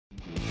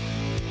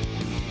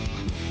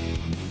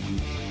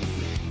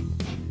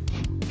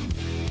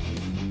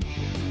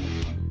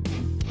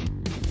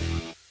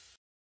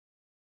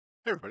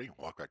Hey everybody,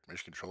 welcome back to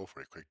Mission Control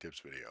for a quick tips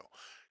video.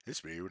 In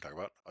this video, we're talking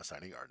about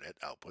assigning ArtNet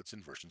outputs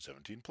in version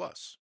 17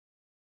 plus.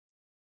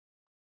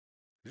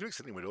 The DMX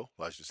setting window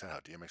allows you to set how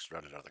DMX is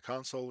routed out of the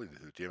console, either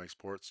through DMX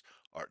ports,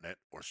 ArtNet,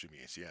 or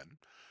streaming ACN.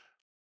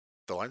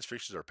 The lines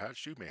fixtures are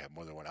patched to may have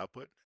more than one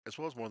output, as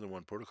well as more than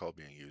one protocol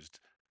being used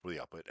for the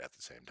output at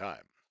the same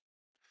time.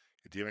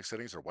 If DMX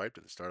settings are wiped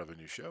at the start of a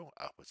new show,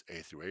 outputs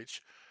A through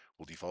H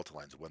will default to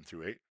lines 1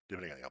 through 8,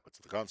 depending on the outputs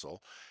of the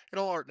console, and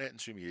all ArtNet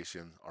and streaming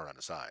ACN are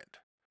unassigned.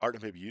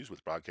 ArtNet may be used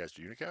with broadcast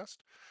or unicast,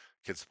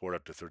 can support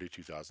up to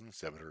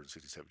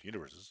 32,767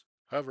 universes.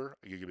 However,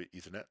 a gigabit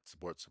Ethernet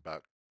supports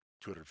about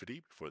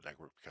 250 before the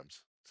network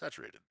becomes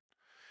saturated.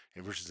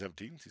 In version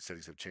 17, these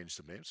settings have changed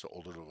some names, so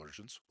older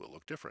versions will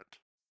look different.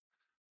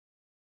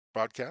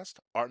 Broadcast,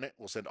 ArtNet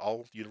will send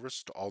all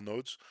universes to all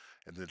nodes,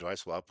 and the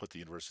device will output the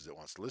universes it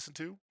wants to listen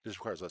to. This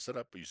requires less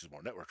setup, but uses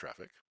more network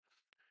traffic.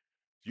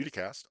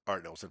 Unicast,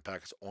 ArtNet will send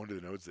packets only to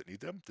the nodes that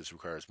need them. This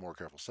requires more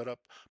careful setup,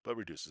 but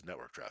reduces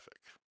network traffic.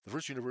 The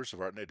first universe of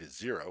ArtNet is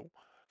 0,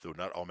 though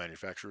not all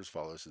manufacturers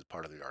follow this as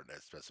part of the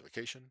ArtNet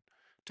specification.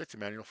 Check the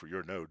manual for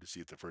your node to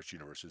see if the first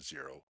universe is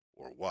 0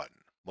 or 1.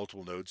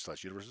 Multiple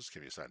nodes/universes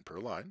can be assigned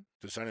per line.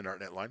 To assign an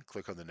ArtNet line,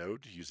 click on the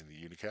node using the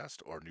unicast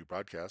or new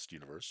broadcast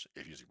universe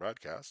if using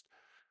broadcast.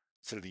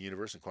 Set the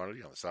universe and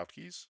quantity on the soft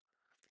keys.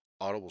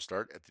 Auto will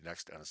start at the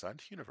next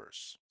unassigned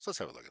universe. So let's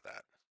have a look at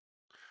that.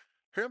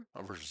 Here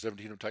on version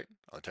 17 of Titan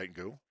on the Titan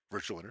Go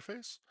virtual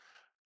interface.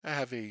 I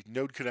have a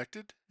node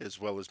connected as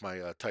well as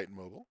my Titan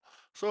Mobile.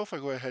 So if I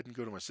go ahead and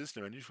go to my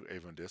system menu for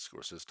Avon Disk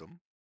or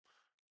System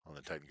on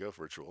the Titan Go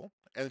virtual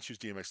and then choose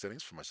DMX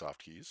settings for my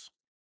soft keys.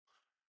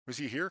 We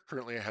see here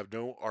currently I have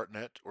no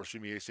ArtNet or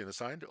streaming ACN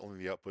assigned,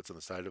 only the outputs on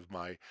the side of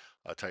my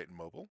Titan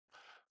Mobile.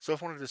 So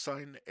if I wanted to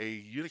assign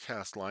a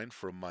unicast line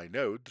from my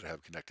node that I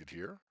have connected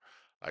here,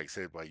 I can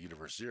say by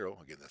universe 0,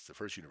 again that's the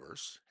first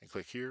universe, and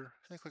click here,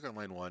 and then click on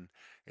line 1,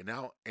 and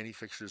now any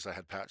fixtures I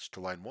had patched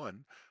to line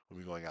 1 will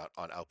be going out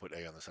on output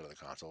A on the side of the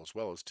console, as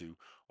well as to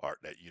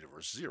ArtNet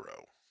universe 0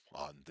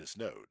 on this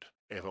node.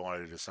 If I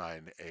wanted to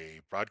assign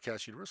a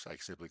broadcast universe, I can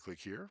simply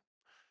click here,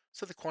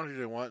 set the quantity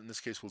that I want. In this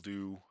case, we'll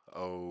do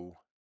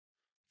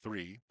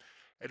 3.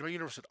 And my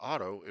universe at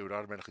auto, it would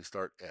automatically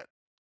start at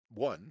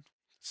 1,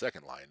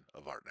 second line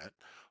of ArtNet,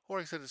 or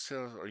I said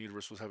our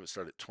universe will have it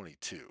start at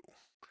 22.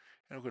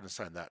 And I'm going to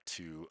assign that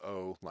to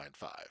line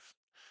 5.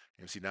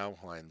 And you see now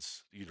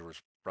lines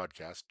universe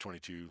broadcast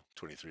 22,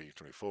 23,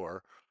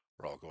 24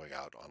 are all going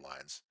out on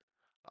lines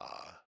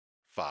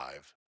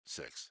 5,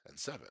 6, and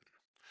 7. If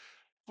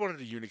I wanted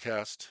to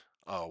unicast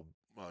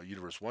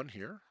universe 1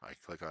 here, I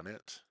click on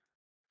it,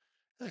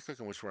 and I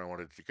click on which one I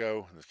wanted it to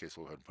go. In this case,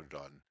 we'll go ahead and put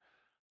it on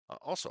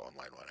also on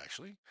line 1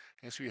 actually.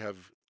 And so we have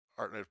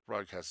ArtNet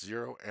broadcast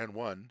 0 and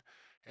 1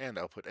 and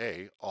output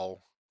A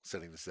all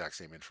sending the exact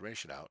same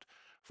information out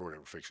for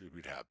whatever fixture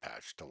we'd have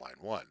patched to line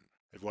 1.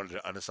 If we wanted to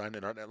unassign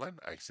an ArtNet line,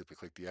 I can simply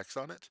click the X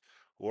on it.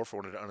 Or if I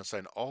wanted to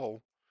unassign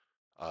all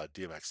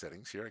DMX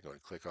settings here, I go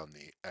and click on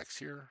the X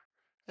here,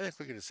 and then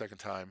click it a second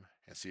time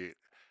and see it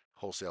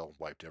wholesale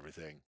wiped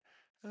everything.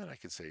 And then I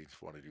can say if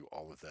I want to do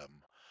all of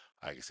them,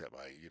 I can set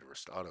my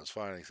universe to auto is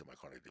fine. I can set my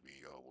quantity to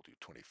be, we'll do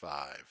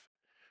 25.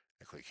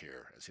 I click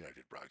here and see I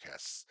did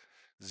broadcasts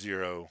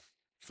 0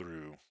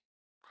 through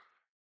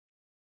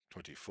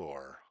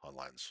 24 on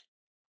lines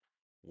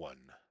 1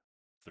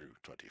 through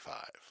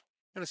 25.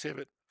 And to save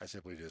it, I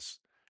simply just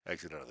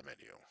exit out of the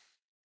menu.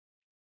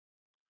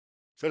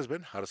 So that has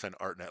been how to send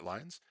ArtNet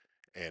lines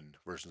in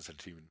version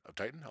 17 of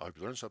Titan. I hope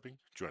you learned something.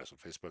 Join us on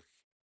Facebook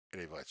at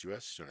Avolites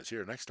US. Join us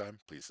here next time.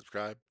 Please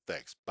subscribe.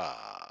 Thanks. Bye.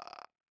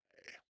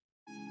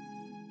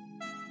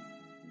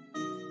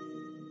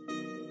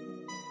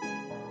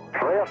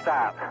 We'll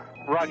stop.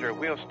 Roger,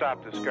 we'll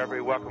stop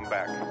Discovery. Welcome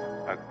back.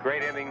 A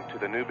great ending to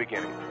the new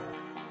beginning.